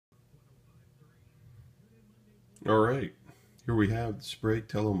Alright, here we have the Sprague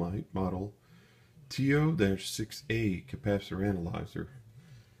Tel-Ohmike model TO-6A capacitor analyzer.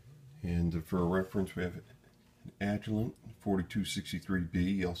 And for a reference, we have an Agilent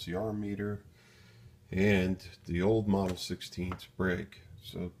 4263B LCR meter and the old Model 16 Sprague.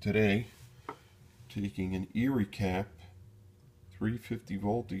 So today, taking an Erie cap, 350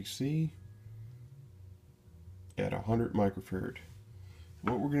 volt DC at 100 microfarad.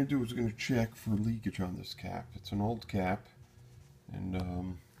 What we're going to do is we're going to check for leakage on this cap. It's an old cap,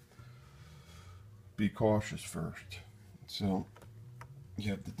 and be cautious first. So you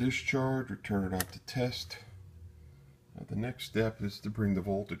have the discharge, or turn it on to test. Now the next step is to bring the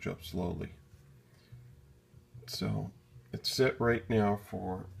voltage up slowly. So it's set right now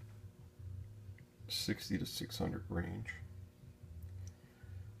for 60 to 600 range.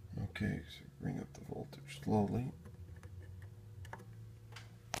 Okay, so bring up the voltage slowly.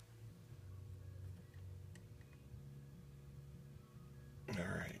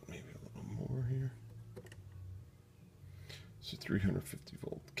 Alright, maybe a little more here. It's a 350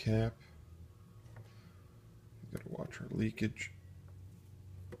 volt cap. We've got to watch our leakage.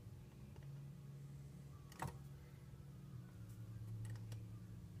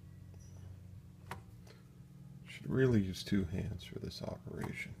 Should really use two hands for this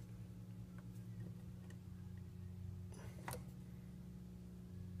operation.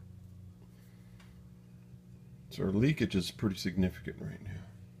 So our leakage is pretty significant right now.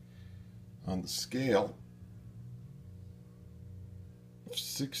 On the scale of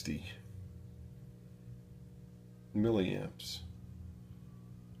 60 milliamps,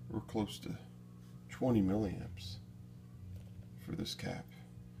 we're close to 20 milliamps for this cap.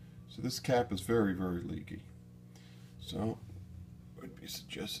 So this cap is very, very leaky. So it would be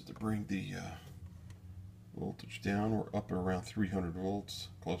suggested to bring the voltage down. We're up at around 300 volts,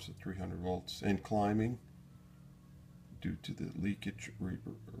 close to 300 volts, and climbing due to the leakage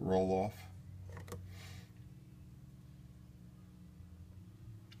roll-off.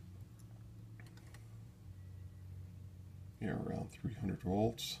 Here around 300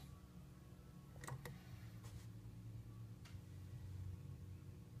 volts.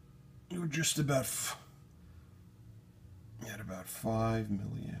 We're just about at about 5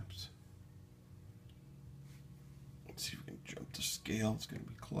 milliamps. Let's see if we can jump to scale. It's going to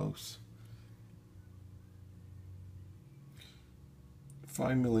be close.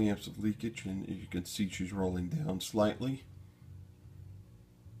 5 milliamps of leakage, and you can see she's rolling down slightly.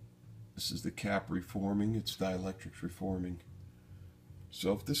 This is the cap reforming. It's dielectrics reforming.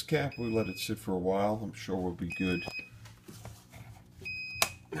 So if this cap, we let it sit for a while, I'm sure we'll be good.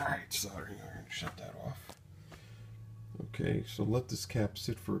 Alright, sorry, I'm going to shut that off. Okay, so let this cap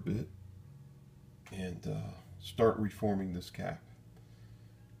sit for a bit and start reforming this cap.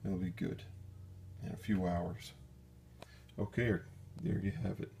 It'll be good in a few hours. Okay, there you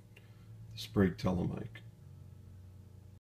have it, the Sprague Tel-Ohmike.